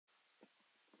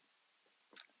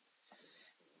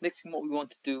Next thing what we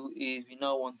want to do is we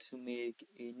now want to make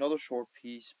another short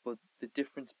piece, but the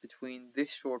difference between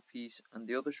this short piece and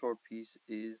the other short piece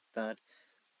is that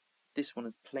this one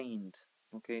is planed.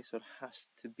 Okay, so it has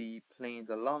to be planed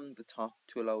along the top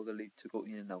to allow the lid to go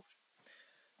in and out.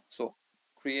 So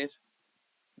create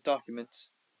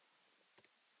document.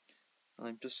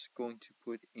 I'm just going to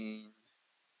put in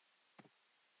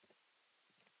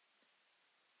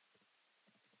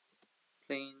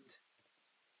planed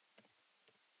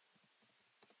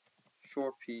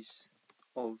short piece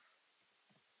of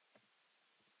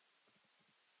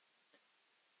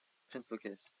pencil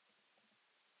case.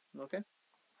 Okay,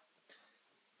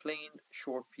 planed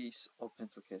short piece of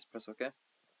pencil case. Press OK.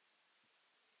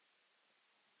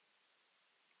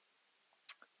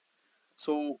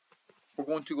 So we're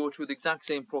going to go through the exact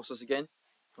same process again,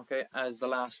 okay, as the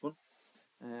last one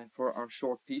for our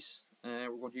short piece. We're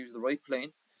going to use the right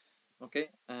plane,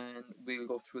 okay, and we'll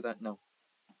go through that now.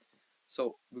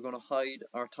 So we're going to hide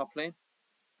our top plane,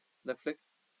 left click,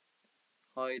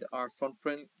 hide our front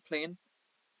plane,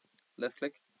 left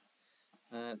click,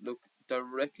 look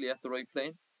directly at the right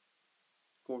plane,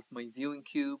 go to my viewing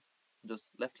cube,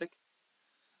 just left click,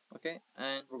 okay,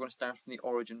 and we're going to start from the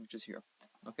origin, which is here,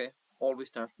 okay. Always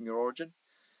start from your origin.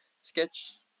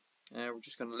 Sketch, we're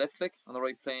just going to left click on the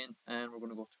right plane and we're going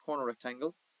to go to corner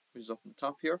rectangle, which is up on the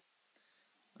top here,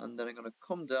 and then I'm going to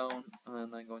come down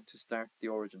and I'm going to start the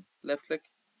origin. Left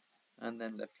click and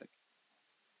then left click.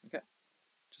 Okay,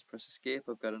 just press escape.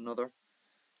 I've got another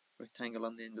rectangle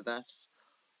on the end of that.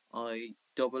 I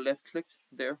double left clicked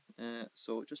there,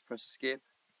 so just press escape,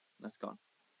 that's gone.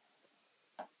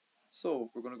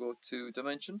 So we're going to go to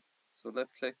dimension, so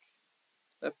left click,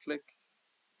 left click,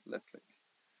 left click.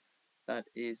 That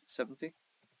is 70.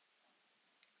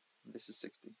 This is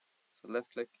 60. So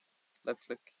left click,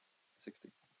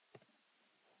 60.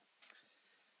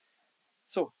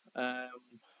 So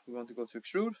we want to go to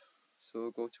extrude. So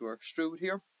go to our extrude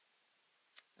here,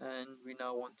 and we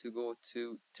now want to go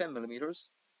to 10 millimeters.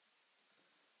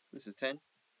 This is 10.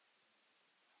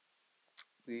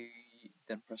 We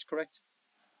then press correct.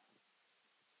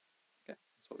 Okay,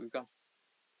 that's what we've got.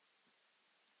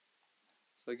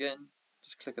 So again,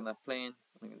 just click on that plane.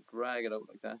 I'm going to drag it out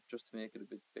like that just to make it a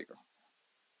bit bigger.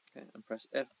 Okay, and press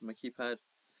F on my keypad,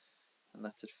 and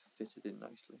that's it fitted in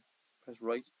nicely. Press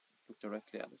right, look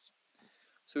directly at it.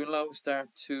 So we'll now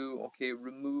start to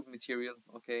remove material,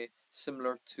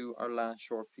 similar to our last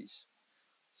short piece.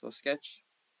 So sketch,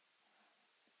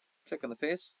 click on the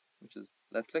face, which is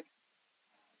left click,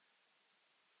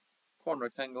 corner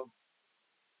rectangle,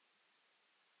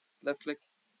 left click,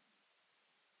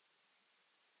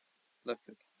 left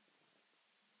click.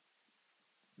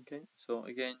 Okay, so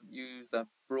again, use that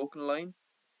broken line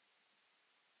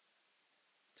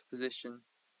to position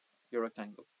your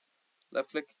rectangle.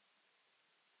 Left click,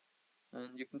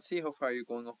 and you can see how far you're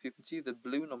going up. You can see the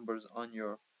blue numbers on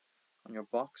your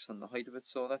box and the height of it.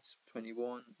 So that's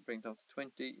 21. Bring it down to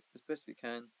 20 as best we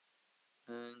can,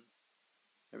 and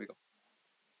there we go.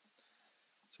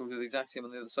 So we'll do the exact same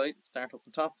on the other side. Start up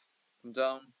on top, come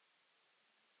down,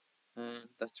 and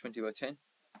that's 20 by 10.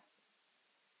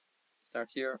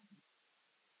 Start here,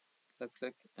 left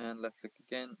click and left click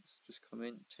again. So just come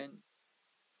in 10.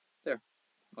 There.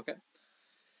 Okay.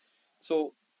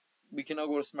 So we can now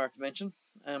go to Smart Dimension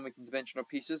and we can dimension our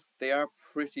pieces. They are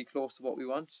pretty close to what we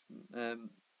want.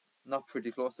 Not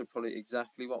pretty close, they're probably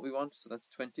exactly what we want. So that's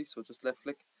 20. So just left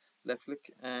click,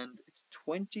 and it's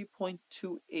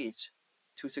 20.28261.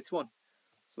 So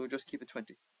we'll just keep it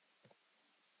 20.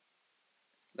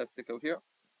 Left click out here.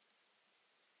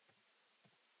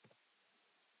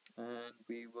 And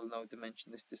we will now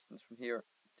dimension this distance from here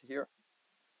to here.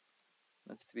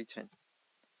 That's to be 10.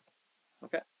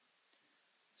 Okay.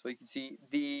 So you can see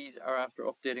these are after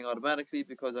updating automatically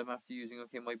because I'm after using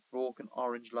my broken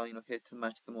orange line to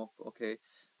match them up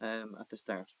at the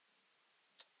start.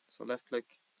 So left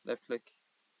click,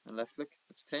 and left click.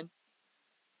 That's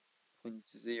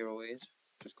 10.08.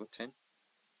 Just go 10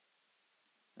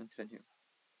 and 10 here.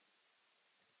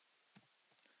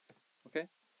 Okay.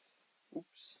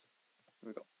 Oops. Here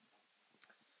we go.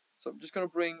 So I'm just going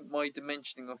to bring my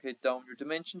dimensioning down. Your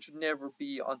dimension should never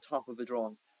be on top of a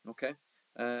drawing. Okay.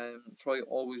 Try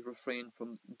always refrain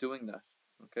from doing that.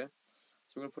 Okay.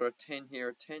 So we're going to put our 10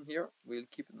 here, 10 here. We'll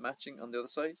keep it matching on the other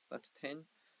side. So that's 10.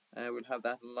 We'll have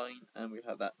that line and we'll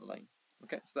have that line.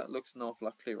 Okay. So that looks an awful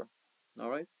lot clearer.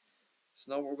 Alright.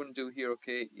 So now what we're going to do here,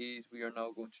 is we are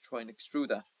now going to try and extrude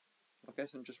that. Okay.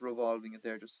 So I'm just revolving it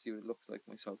there just to see what it looks like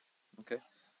myself. Okay.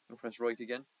 I'm going to press right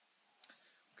again.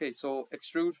 Okay. So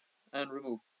extrude and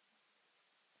remove.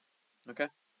 Okay.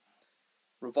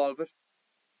 Revolve it.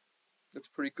 Looks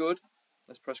pretty good.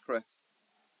 Let's press correct.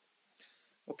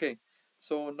 Okay,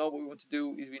 so now what we want to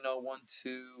do is we now want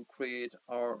to create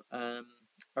our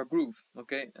groove,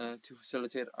 okay, to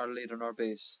facilitate our lid and our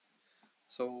base.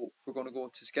 So we're going to go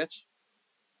to sketch.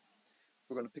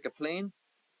 We're going to pick a plane,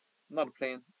 not a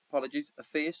plane, apologies, a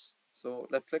face. So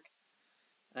left click,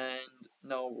 and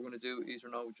now what we're going to do is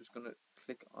we're now just going to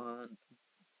click on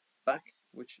back,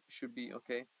 which should be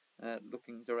okay,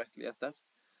 looking directly at that.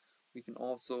 We can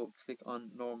also click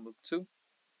on normal to,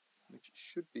 which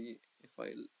should be, if I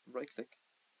right click,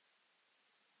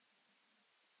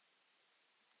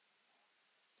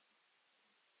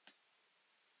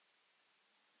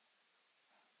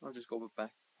 I'll just go with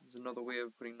back. There's another way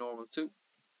of putting normal to.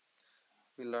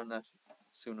 We'll learn that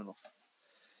soon enough.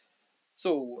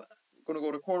 So I'm going to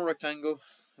go to corner rectangle.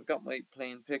 I've got my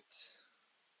plane picked.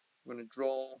 I'm going to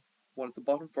draw one at the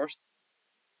bottom first.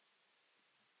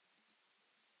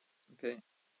 Okay,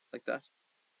 like that.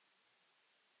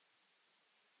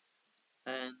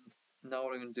 And now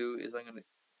what I'm going to do is I'm going to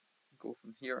go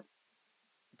from here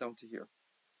down to here.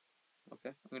 Okay,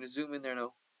 I'm going to zoom in there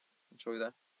now and show you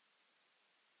that.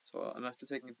 So I'm after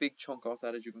taking a big chunk off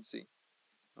that, as you can see.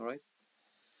 Alright,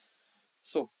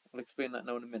 so I'll explain that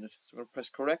now in a minute. So I'm going to press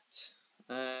correct.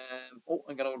 Oh,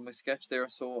 I got out of my sketch there,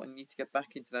 so I need to get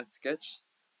back into that sketch.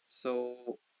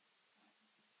 So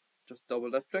just double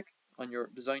left click on your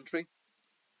design tree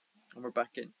and we're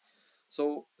back in.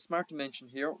 So smart to mention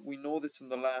here, we know this from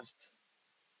the last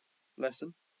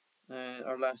lesson,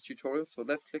 our last tutorial. So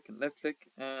left click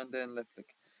and then left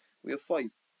click. We have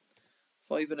 5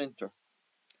 and enter.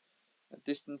 A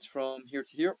distance from here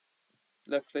to here,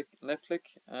 left click,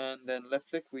 and then left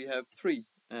click, we have 3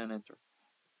 and enter.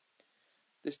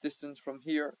 This distance from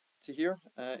here to here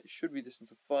should be distance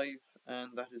of 5,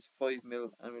 and that is 5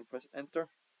 mil, and we'll press enter.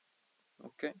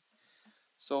 Okay,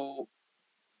 so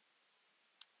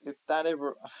if that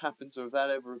ever happens, or if that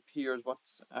ever appears,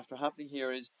 what's after happening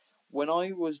here is when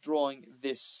I was drawing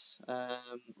this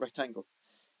rectangle,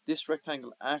 this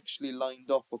rectangle actually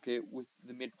lined up, okay, with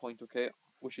the midpoint, okay,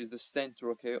 which is the center,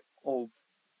 okay, of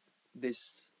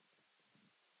this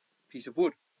piece of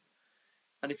wood.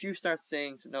 And if you start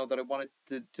saying now that I wanted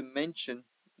to mention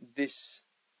this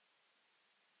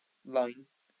line,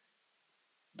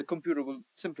 the computer will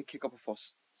simply kick up a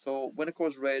fuss. So when it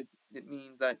goes red, it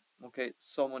means that, okay,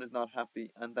 someone is not happy,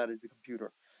 and that is the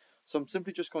computer. So I'm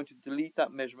simply just going to delete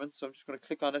that measurement. So I'm just going to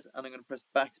click on it, and I'm going to press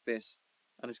backspace,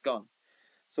 and it's gone.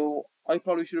 So I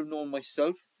probably should have known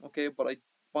myself, okay, but I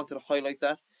wanted to highlight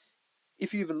that.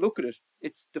 If you even look at it,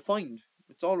 it's defined.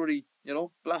 It's already, you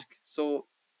know, black. So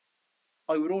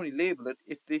I would only label it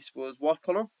if this was what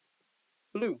color?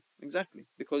 Blue, exactly,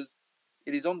 because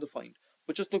it is undefined.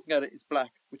 But just looking at it, it's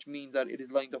black, which means that it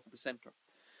is lined up at the center.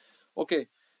 Okay,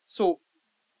 so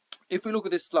if we look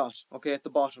at this slot, okay, at the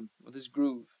bottom of this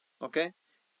groove, okay,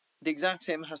 the exact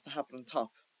same has to happen on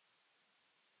top.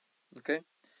 Okay,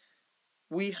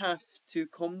 we have to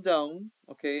come down,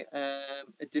 okay,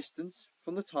 a distance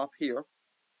from the top here.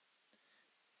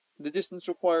 The distance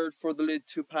required for the lid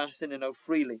to pass in and out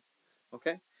freely.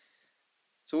 Okay,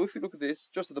 so if you look at this,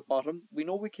 just at the bottom, we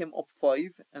know we came up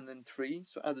 5 and then 3,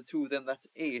 so add the 2 of them, that's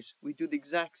 8. We do the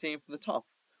exact same from the top.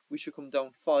 We should come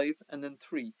down 5 and then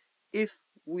 3. If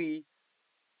we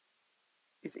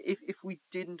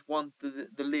didn't want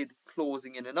the lid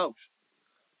closing in and out,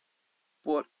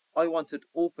 but I wanted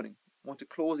opening, wanted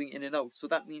closing in and out, so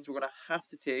that means we're going to have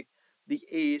to take the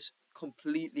 8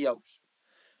 completely out.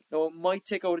 Now it might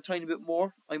take out a tiny bit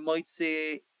more. I might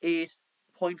say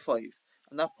 8.5,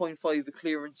 and that 0.5 of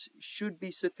clearance should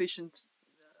be sufficient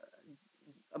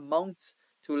amount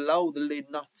to allow the lid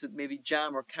not to maybe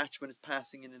jam or catch when it's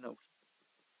passing in and out.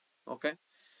 Okay,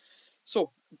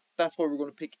 so that's why we're going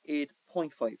to pick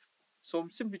 8.5. So I'm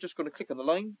simply just going to click on the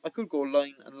line. I could go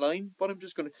line and line, but I'm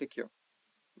just going to click here,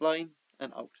 line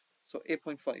and out. So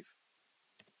 8.5,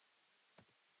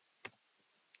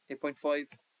 8.5,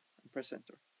 and press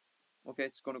enter. Okay,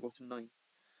 it's going to go to 9.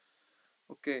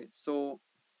 Okay, so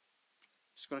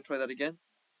just going to try that again.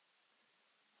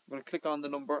 I'm going to click on the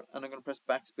number, and I'm going to press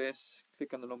backspace,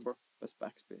 click on the number, press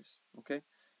backspace. Okay,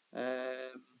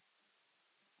 I'm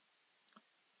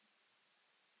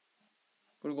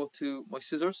going to go to my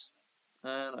scissors,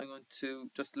 and I'm going to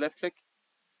just left click.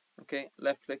 Okay,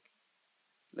 left click,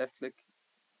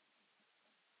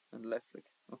 and left click.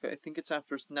 Okay, I think it's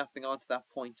after snapping onto that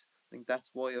point. I think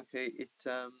that's why. Okay, it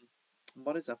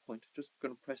what is that point? Just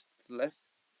going to press to the left.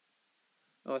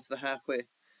 Oh, it's the halfway.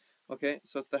 Okay,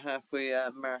 so it's the halfway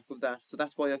mark of that. So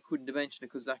that's why I couldn't dimension it,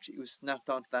 because actually it was snapped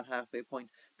onto that halfway point.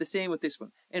 The same with this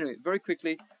one. Anyway, very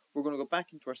quickly, we're going to go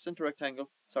back into our center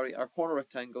rectangle, sorry, our corner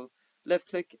rectangle. left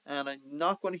click, and I'm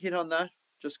not going to hit on that,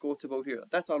 just go to about here.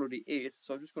 That's already 8,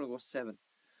 so I'm just going to go 7.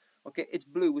 Okay, it's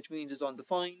blue, which means it's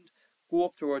undefined. Go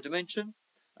up to our dimension,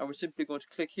 and we're simply going to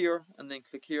click here, and then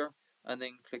click here, and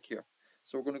then click here.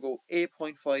 So we're going to go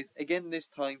 8.5, again this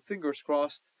time, fingers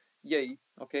crossed, yay,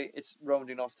 okay, it's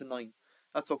rounding off to 9.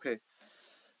 That's okay.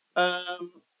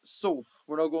 So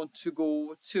we're now going to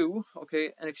go to,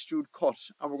 okay, an extrude cut,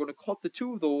 and we're going to cut the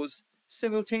two of those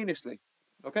simultaneously,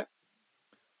 okay?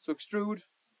 So extrude,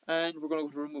 and we're going to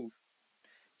go to remove.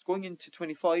 It's going into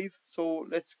 25, so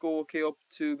let's go, okay, up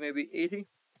to maybe 80.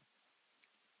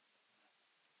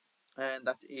 And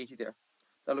that's 80 there.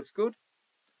 That looks good.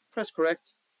 Press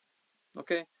correct.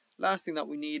 Okay, last thing that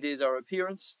we need is our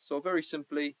appearance. So very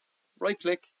simply, right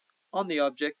click on the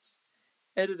object,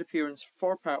 edit appearance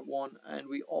for part 1, and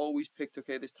we always picked,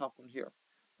 okay, this top one here.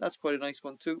 That's quite a nice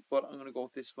one too, but I'm going to go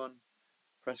with this one.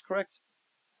 Press correct.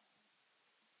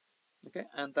 Okay,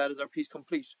 and that is our piece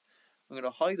complete. I'm going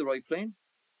to hide the right plane.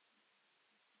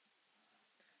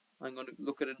 I'm going to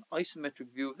look at an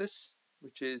isometric view of this,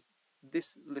 which is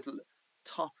this little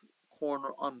top corner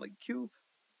on my cube.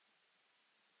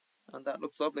 And that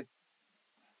looks lovely.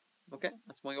 Okay,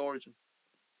 that's my origin.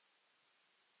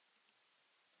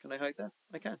 Can I hide that?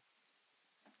 I can.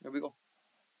 There we go.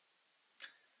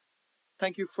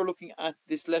 Thank you for looking at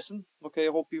this lesson. Okay,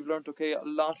 I hope you've learned, okay, a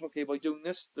lot, okay, by doing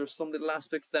this. There's some little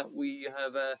aspects that we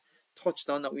have touched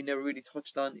on that we never really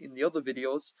touched on in the other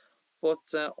videos.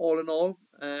 But all in all,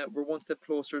 we're one step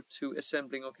closer to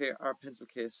assembling, okay, our pencil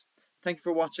case. Thank you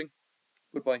for watching.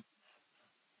 Goodbye.